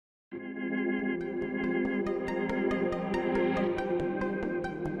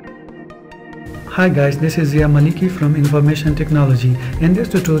Hi guys, this is Zia Maliki from Information Technology. In this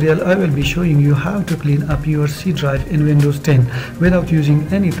tutorial, I will be showing you how to clean up your C drive in Windows 10 without using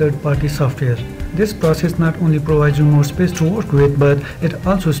any third-party software. This process not only provides you more space to work with, but it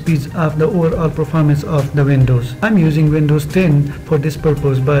also speeds up the overall performance of the Windows. I'm using Windows 10 for this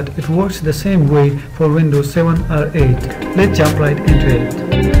purpose, but it works the same way for Windows 7 or 8. Let's jump right into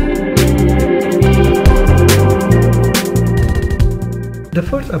it. The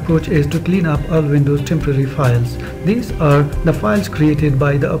first approach is to clean up all Windows temporary files. These are the files created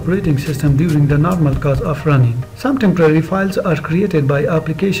by the operating system during the normal course of running. Some temporary files are created by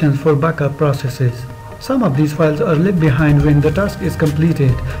applications for backup processes. Some of these files are left behind when the task is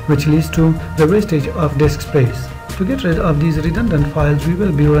completed, which leads to the wastage of disk space. To get rid of these redundant files, we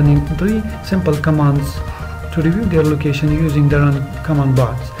will be running 3 simple commands to review their location using the run command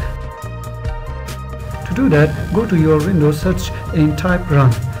box. To do that, go to your Windows search and type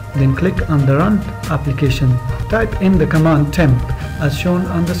run. Then click on the run application. Type in the command temp as shown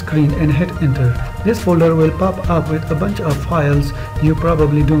on the screen and hit enter. This folder will pop up with a bunch of files you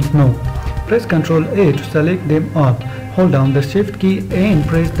probably don't know. Press Ctrl A to select them all. Hold down the shift key and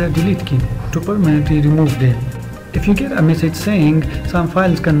press the delete key to permanently remove them. If you get a message saying some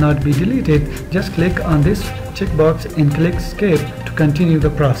files cannot be deleted, just click on this checkbox and click escape to continue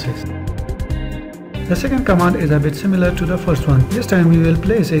the process. The second command is a bit similar to the first one. This time we will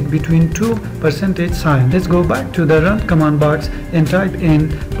place it between two percentage signs. Let's go back to the run command box and type in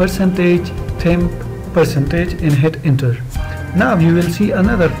 %temp % and hit enter. Now you will see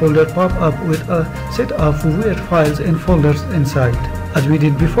another folder pop up with a set of weird files and folders inside. As we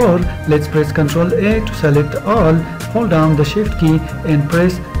did before, let's press Ctrl A to select all, hold down the shift key and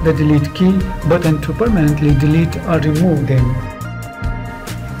press the delete key button to permanently delete or remove them.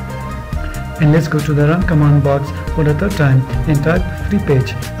 And let's go to the run command box for the third time and type free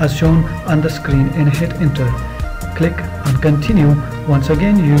page as shown on the screen and hit enter. Click on continue. Once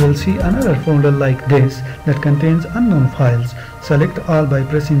again you will see another folder like this that contains unknown files. Select all by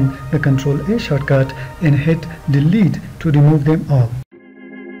pressing the Ctrl A shortcut and hit delete to remove them all.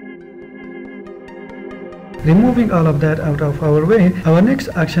 Removing all of that out of our way, our next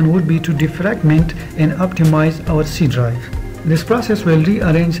action would be to defragment and optimize our C drive. This process will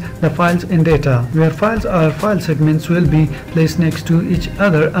rearrange the files and data, where files or file segments will be placed next to each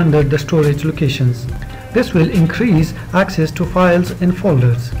other under the storage locations. This will increase access to files and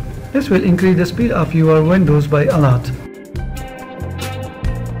folders. This will increase the speed of your Windows by a lot.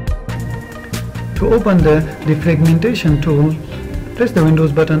 To open the defragmentation tool, press the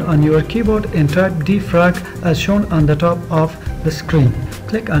Windows button on your keyboard and type defrag as shown on the top of the screen.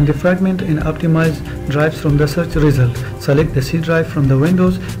 Click on Defragment and optimize drives from the search result. Select the C drive from the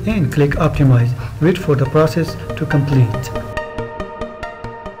Windows and click Optimize. Wait for the process to complete.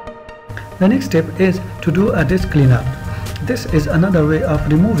 The next step is to do a disk cleanup. This is another way of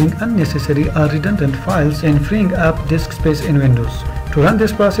removing unnecessary or redundant files and freeing up disk space in Windows. To run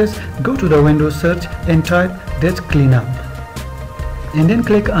this process, go to the Windows search and type disk cleanup. And then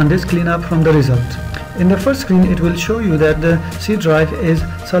click on disk cleanup from the result. In the first screen, it will show you that the C drive is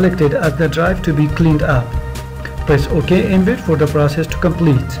selected as the drive to be cleaned up. Press OK and wait for the process to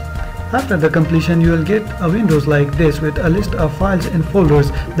complete. After the completion, you will get a window like this with a list of files and folders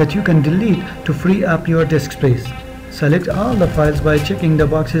that you can delete to free up your disk space. Select all the files by checking the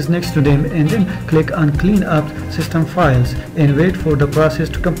boxes next to them and then click on Clean Up System Files and wait for the process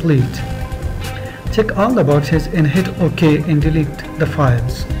to complete. Check all the boxes and hit OK and delete the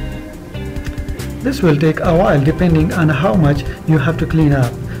files. This will take a while depending on how much you have to clean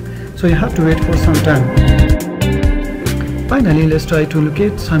up, so you have to wait for some time. Finally, let's try to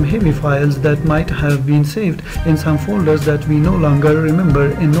locate some heavy files that might have been saved in some folders that we no longer remember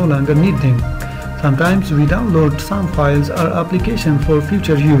and no longer need them. Sometimes we download some files or applications for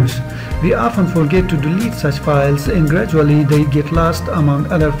future use. We often forget to delete such files and gradually they get lost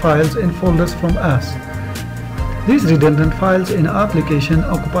among other files and folders from us. These redundant files in application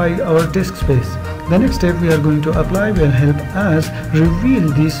occupy our disk space. The next step we are going to apply will help us reveal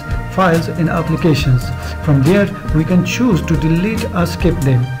these files in applications. From there, we can choose to delete or skip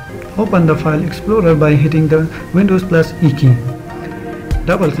them. Open the File Explorer by hitting the Windows plus E key.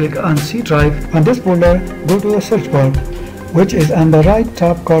 Double-click on C drive. On this folder, go to the search bar, which is on the right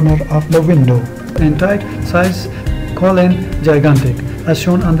top corner of the window, and type size: gigantic as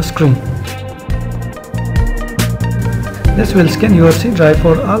shown on the screen. This will scan your C drive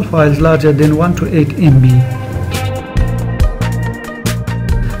for all files larger than 1 to 8 MB.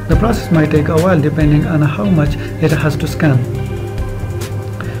 The process might take a while depending on how much it has to scan.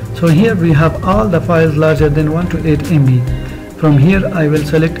 So here we have all the files larger than 1 to 8 MB. From here I will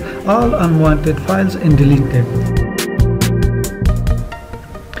select all unwanted files and delete them.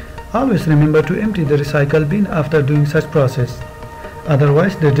 Always remember to empty the recycle bin after doing such process.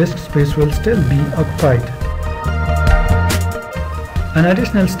 Otherwise the disk space will still be occupied. An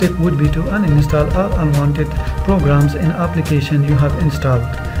additional step would be to uninstall all unwanted programs and applications you have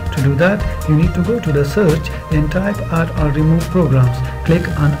installed. To do that, you need to go to the search and type add or remove programs. Click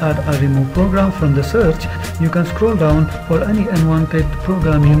on add or remove program from the search. You can scroll down for any unwanted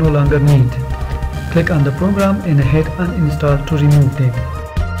program you no longer need. Click on the program and hit uninstall to remove them.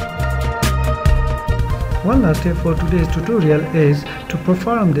 One last tip for today's tutorial is to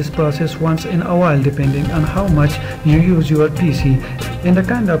perform this process once in a while depending on how much you use your PC and the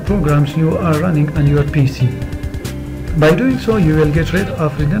kind of programs you are running on your PC. By doing so, you will get rid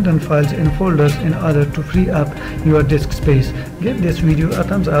of redundant files and folders in order to free up your disk space. Give this video a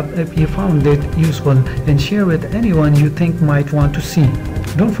thumbs up if you found it useful and share with anyone you think might want to see.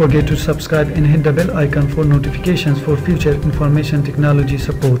 Don't forget to subscribe and hit the bell icon for notifications for future information technology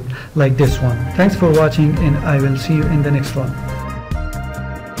support like this one. Thanks for watching and I will see you in the next one.